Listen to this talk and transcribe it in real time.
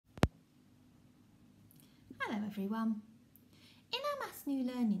Hello everyone. In our Maths New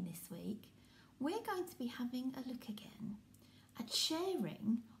Learning this week, we're going to be having a look again at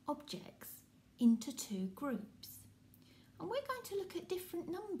sharing objects into two groups. And we're going to look at different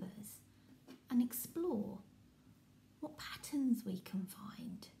numbers and explore what patterns we can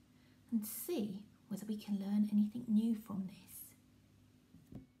find and see whether we can learn anything new from this.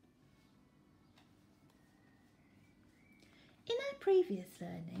 In our previous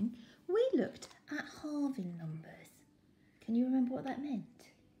learning, we looked at halving numbers. Can you remember what that meant?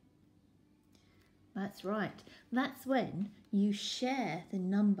 That's right. That's when you share the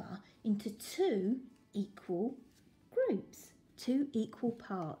number into two equal groups, two equal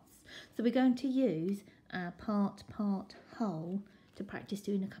parts. So we're going to use our part, whole to practice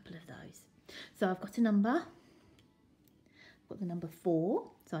doing a couple of those. So I've got a number. I've got the number 4.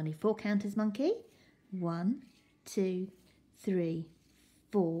 So I need 4 counters, Monkey. 1, 2, 3,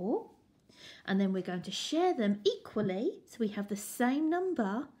 4. And then we're going to share them equally, so we have the same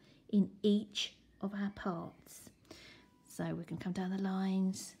number in each of our parts. So we can come down the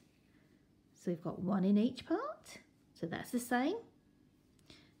lines. So we've got 1 in each part, so that's the same.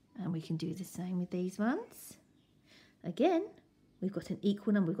 And we can do the same with these ones. Again, we've got an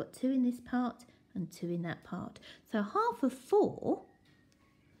equal number. We've got 2 in this part and 2 in that part. So half of 4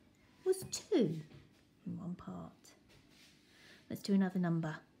 was 2 in one part. Let's do another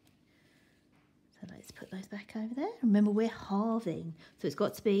number. So let's put those back over there. Remember, we're halving, so it's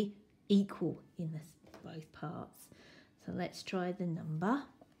got to be equal in both parts. So let's try the number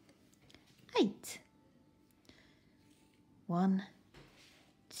 8. 1,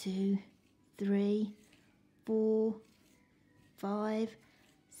 2, 3, 4, 5,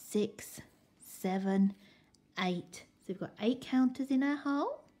 6, 7, 8. So we've got 8 counters in our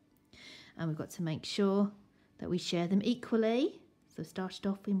whole, and we've got to make sure that we share them equally. So started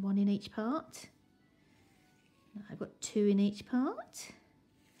off in 1 in each part. Now I've got 2 in each part.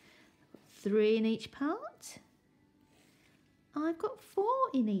 I've got 3 in each part. I've got 4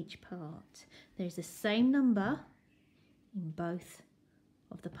 in each part. There's the same number in both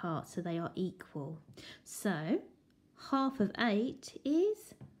of the parts, so they are equal. So half of 8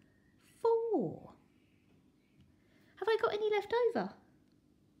 is 4. Have I got any left over?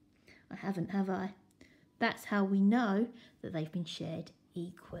 I haven't, have I? That's how we know that they've been shared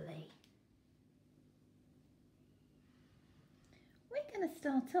equally. We're going to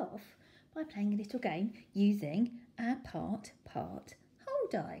start off by playing a little game using our part, whole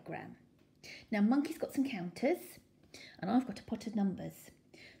diagram. Now Monkey's got some counters and I've got a pot of numbers.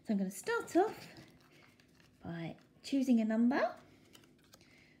 So I'm going to start off by choosing a number.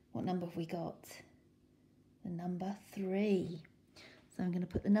 What number have we got? The number 3. So I'm going to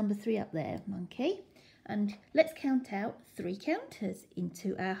put the number 3 up there, Monkey. And let's count out 3 counters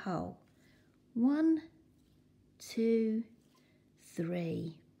into our whole. 1, 2,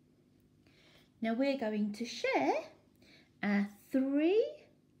 3. Now we're going to share our 3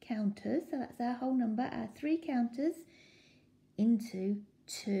 counters, so that's our whole number, our 3 counters into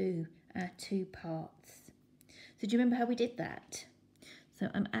our 2 parts. So do you remember how we did that? So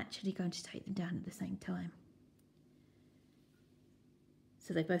I'm actually going to take them down at the same time.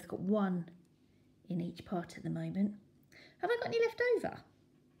 So they've both got 1 in each part at the moment. Have I got any left over?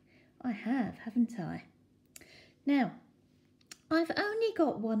 I have, haven't I? Now, I've only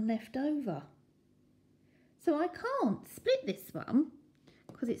got 1 left over. So I can't split this one,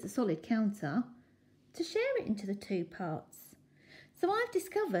 because it's a solid counter, to share it into the 2 parts. So I've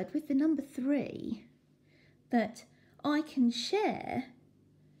discovered with the number 3 that I can share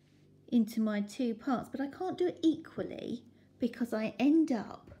into my 2 parts, but I can't do it equally because I end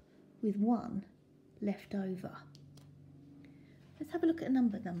up with 1 left over. Let's have a look at a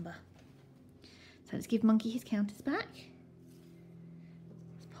number. So let's give Monkey his counters back.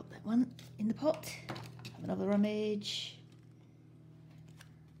 Let's pop that one in the pot. Have another rummage.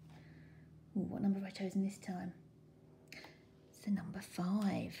 Ooh, what number have I chosen this time? It's the number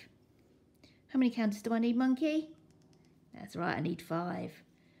 5. How many counters do I need, Monkey? That's right, I need 5.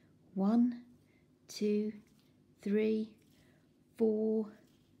 1, 2, 3, 4,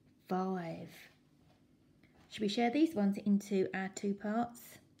 5. Should we share these ones into our 2 parts?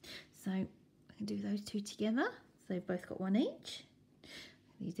 So I can do those 2 together. So they've both got 1 each.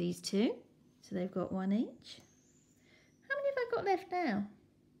 Use these 2. So they've got 1 each. How many have I got left now?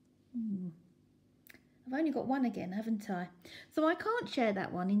 I've only got 1 again, haven't I? So I can't share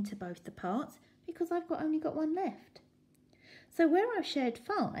that one into both the parts because I've only got 1 left. So where I've shared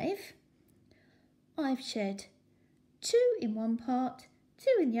 5, I've shared 2 in one part,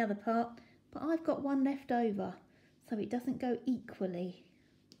 2 in the other part, but I've got 1 left over, so it doesn't go equally.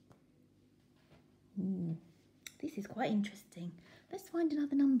 this is quite interesting. Let's find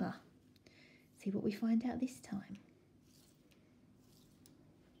another number. See what we find out this time.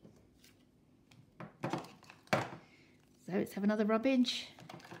 So let's have another rubbage.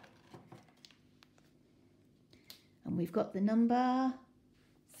 And we've got the number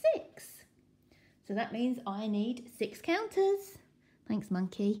 6. So that means I need 6 counters. Thanks,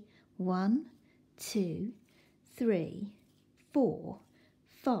 monkey. 1, 2, 3, 4,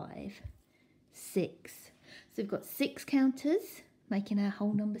 5, 6. So we've got 6 counters, making our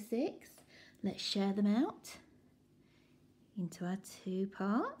whole number 6. Let's share them out into our 2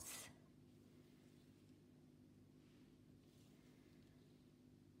 parts.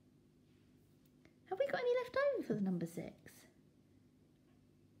 Have we got any left over for the number 6?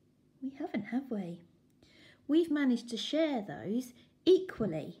 We haven't, have we? We've managed to share those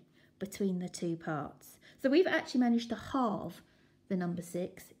equally between the 2 parts. So we've actually managed to halve the number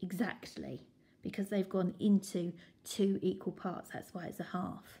 6 exactly because they've gone into 2 equal parts. That's why it's a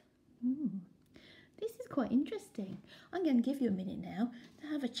half. This is quite interesting. I'm going to give you a minute now to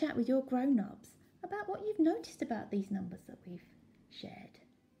have a chat with your grown-ups about what you've noticed about these numbers that we've shared.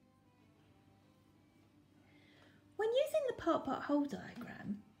 When using the part whole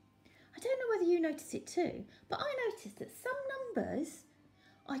diagram, I don't know whether you noticed it too, but I noticed that some numbers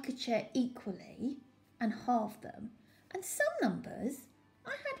I could share equally and halve them, and some numbers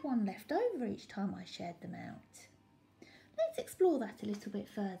I had one left over each time I shared them out. Let's explore that a little bit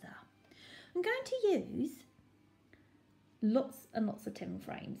further. I'm going to use lots and lots of 10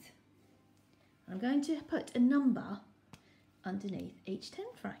 frames. I'm going to put a number underneath each 10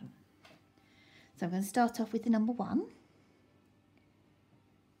 frame. So I'm going to start off with the number 1.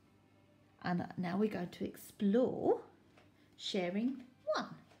 And now we're going to explore sharing 1.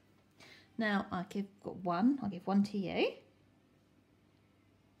 Now got 1, I'll give 1 to you.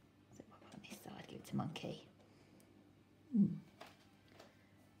 So I'll put on this side, give it to monkey.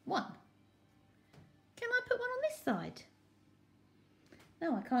 1. Can I put 1 on this side?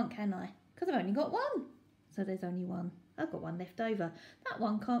 No, I can't, can I? Because I've only got 1. So there's only 1. I've got 1 left over. That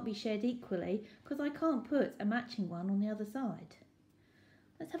one can't be shared equally because I can't put a matching one on the other side.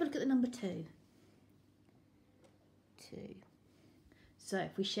 Let's have a look at the number 2. 2. So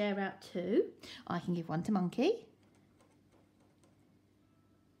if we share out 2, I can give 1 to monkey.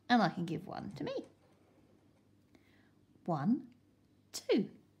 And I can give 1 to me. 1, 2. Can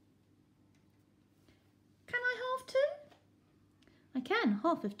I halve 2? I can.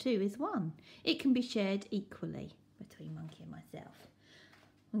 Half of 2 is 1. It can be shared equally between monkey and myself.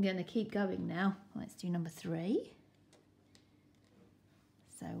 I'm going to keep going now. Let's do number 3.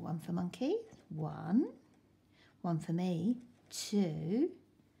 So 1 for monkey, 1. 1 for me, 2.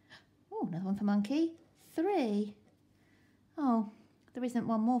 Oh, another 1 for monkey, 3. Oh, there isn't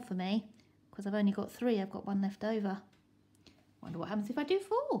 1 more for me because I've only got 3. I've got 1 left over. Wonder what happens if I do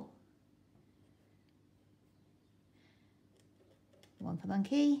 4. 1 for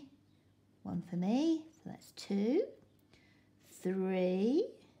monkey, 1 for me, so that's 2, 3,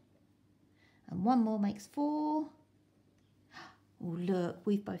 and 1 more makes 4. Oh look,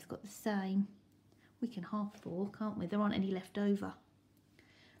 we've both got the same. We can halve 4, can't we? There aren't any left over.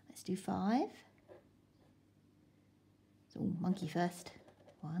 Let's do 5. So monkey first.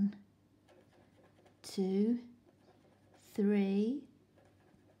 1, 2, 3,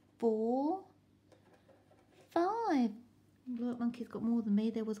 4, 5. Look, monkey's got more than me.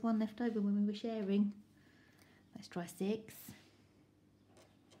 There was 1 left over when we were sharing. Let's try 6.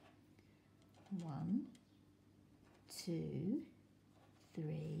 1, 2,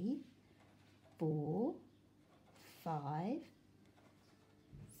 3, 4, 5,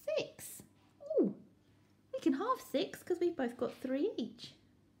 6. Oh, we can halve 6 because we've both got 3 each.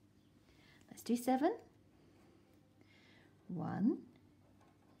 Let's do 7. 1,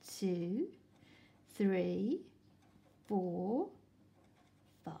 2, 3, 4,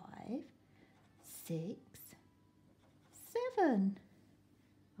 5, 6, 7.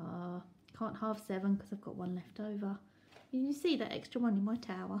 Can't halve 7 because I've got 1 left over. You see that extra 1 in my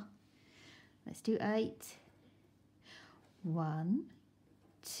tower. Let's do 8. 1,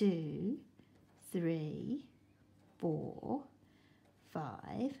 2, 3, 4,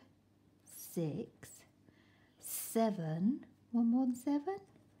 5, 6, 7. 1 more than 7.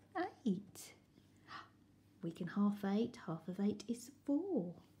 8. We can half 8. Half of 8 is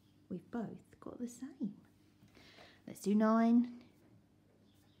 4. We've both got the same. Let's do 9.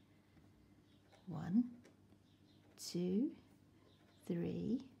 1, 2,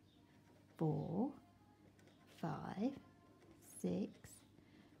 3, 4, 5, 6,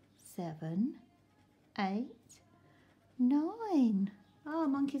 7, 8, 9. Oh,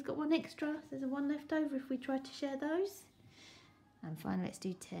 Monkey's got one extra. There's a one left over if we try to share those. And finally, let's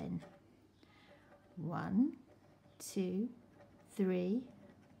do 10. 1, 2, 3,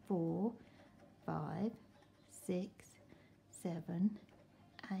 4, 5, 6, 7,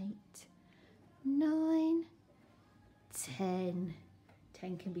 8, 9, 10.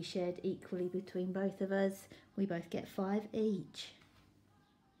 10 can be shared equally between both of us. We both get 5 each.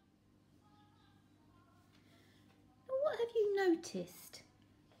 Now, what have you noticed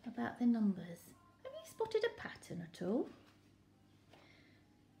about the numbers? Have you spotted a pattern at all?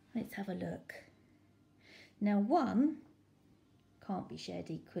 Let's have a look. Now 1 can't be shared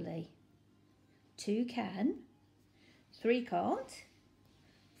equally. 2 can, 3 can't,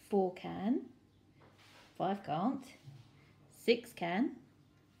 4 can, 5 can't, 6 can,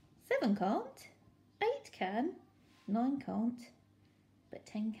 7 can't, 8 can, 9 can't, but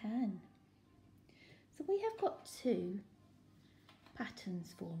 10 can. So we have got 2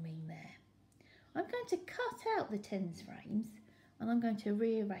 patterns forming there. I'm going to cut out the tens frames and I'm going to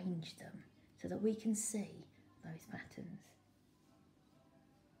rearrange them so that we can see those patterns.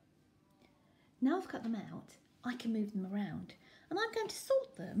 Now I've cut them out, I can move them around and I'm going to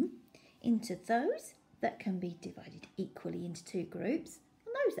sort them into those that can be divided equally into 2 groups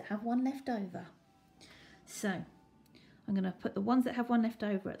and those that have one left over. So I'm going to put the ones that have one left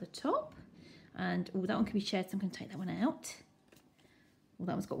over at the top, and that one can be shared, so I'm going to take that one out.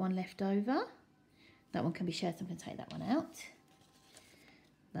 That one's got one left over. That one can be shared, so I'm going to take that one out.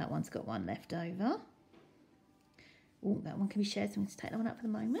 That one's got one left over. That one can be shared, so I'm going to take that one out for the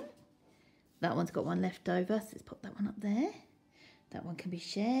moment. That one's got one left over, so let's pop that one up there. That one can be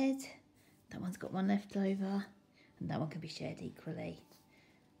shared. That one's got one left over, and that one can be shared equally.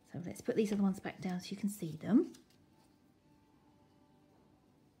 So let's put these other ones back down so you can see them.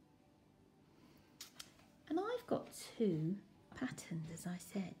 And I've got 2 patterns, as I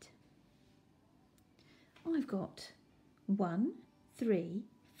said. I've got 1, 3,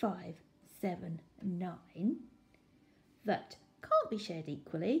 5, 7, 9 that can't be shared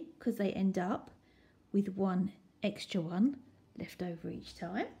equally because they end up with one extra one left over each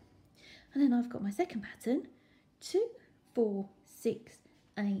time. And then I've got my second pattern, 2, 4, 6,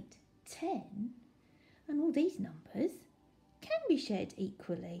 8, 10, and all these numbers can be shared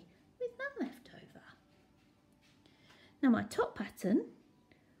equally with none left over. Now my top pattern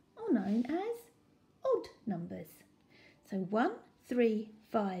are known as odd numbers. So 1, 3,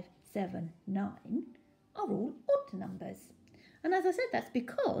 5, 7, 9 are all odd numbers. And as I said, that's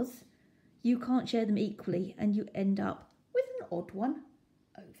because you can't share them equally and you end up with an odd one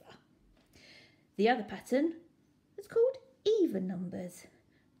over. The other pattern is called even numbers.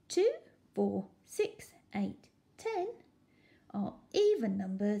 2, 4, 6, 8, 10 are even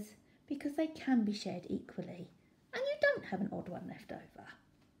numbers because they can be shared equally and you don't have an odd one left over.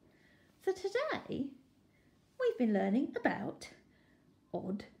 So today we've been learning about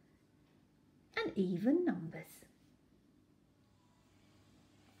odd and even numbers.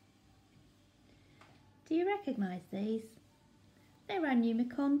 Do you recognise these? They're our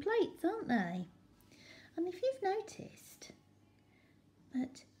Numicon plates, aren't they? And if you've noticed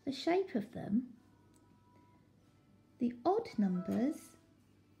that the shape of them, the odd numbers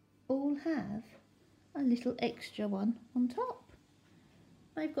all have a little extra one on top.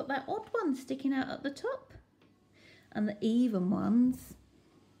 They've got that odd one sticking out at the top, and the even ones,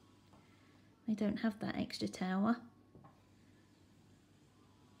 they don't have that extra tower.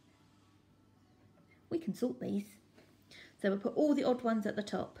 We can sort these. So we'll put all the odd ones at the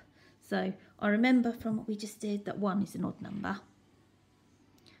top. So I remember from what we just did that 1 is an odd number.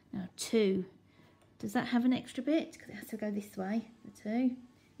 Now 2, does that have an extra bit? Because it has to go this way, the 2.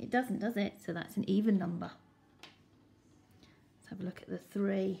 It doesn't, does it? So that's an even number. Let's have a look at the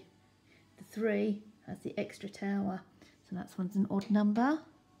 3. The 3 has the extra tower, so that one's an odd number.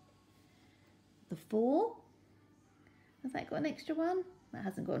 The 4, has that got an extra one? That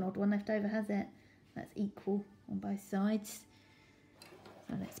hasn't got an odd one left over, has it? That's equal on both sides.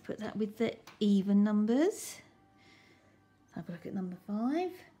 So let's put that with the even numbers. Let's have a look at number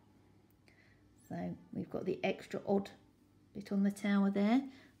 5. So we've got the extra odd bit on the tower there.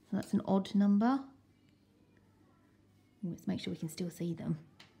 So that's an odd number. Let's make sure we can still see them.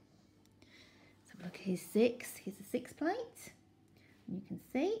 Let's have a look at his 6. Here's a 6 plate. And you can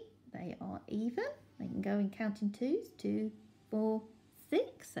see they are even. They can go in counting twos. 2, 4,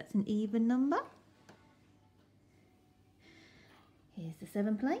 6. That's an even number. Here's the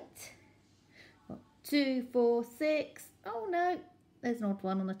 7 plate. Got 2, 4, 6. Oh no, there's an odd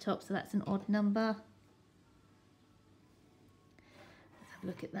one on the top, so that's an odd number. Let's have a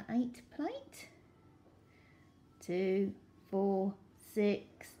look at the 8 plate. 2, 4,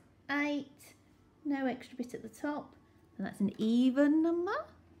 6, 8. No extra bit at the top. And that's an even number.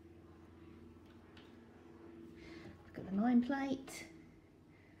 Look at the line plate.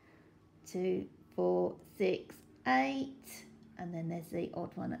 2, 4, 6, 8. And then there's the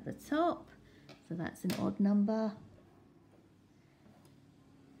odd one at the top. So that's an odd number.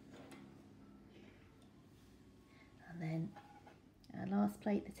 And then our last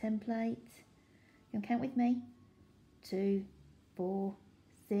plate, the 10 plate. You can count with me. 2, 4,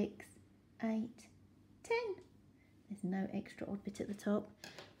 6, 8, 10. There's no extra odd bit at the top,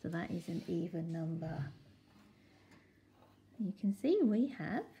 so that is an even number. You can see we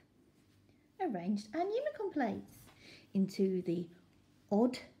have arranged our Numicon plates into the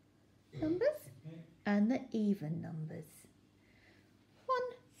odd numbers and the even numbers. 1,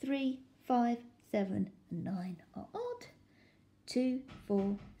 3, 5, 7 and 9 are odd. 2,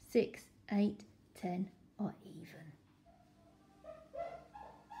 4, 6, 8, 10 are even.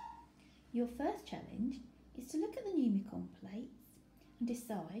 Your first challenge is to look at the Numicon plates and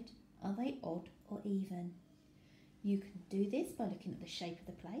decide, are they odd or even? You can do this by looking at the shape of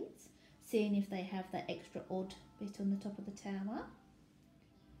the plates, seeing if they have that extra odd bit on the top of the tower,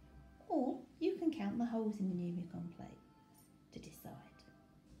 or you can count the holes in the Numicon plates to decide.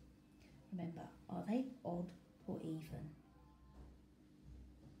 Remember, are they odd or even?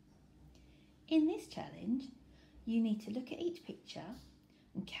 In this challenge, you need to look at each picture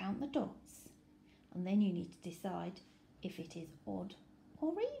and count the dots, and then you need to decide if it is odd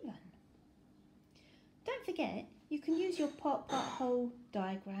or even. Don't forget, you can use your part whole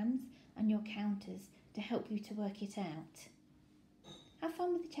diagrams and your counters to help you to work it out. Have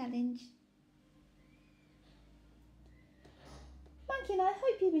fun with the challenge. Monkey and I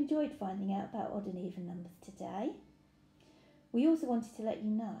hope you've enjoyed finding out about odd and even numbers today. We also wanted to let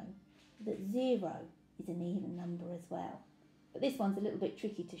you know that 0 is an even number as well, but this one's a little bit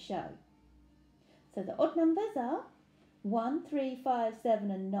tricky to show. So the odd numbers are 1, 3, 5,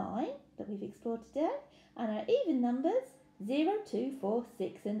 7 and 9 that we've explored today, and our even numbers 0, 2, 4,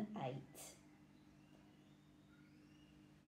 6 and 8.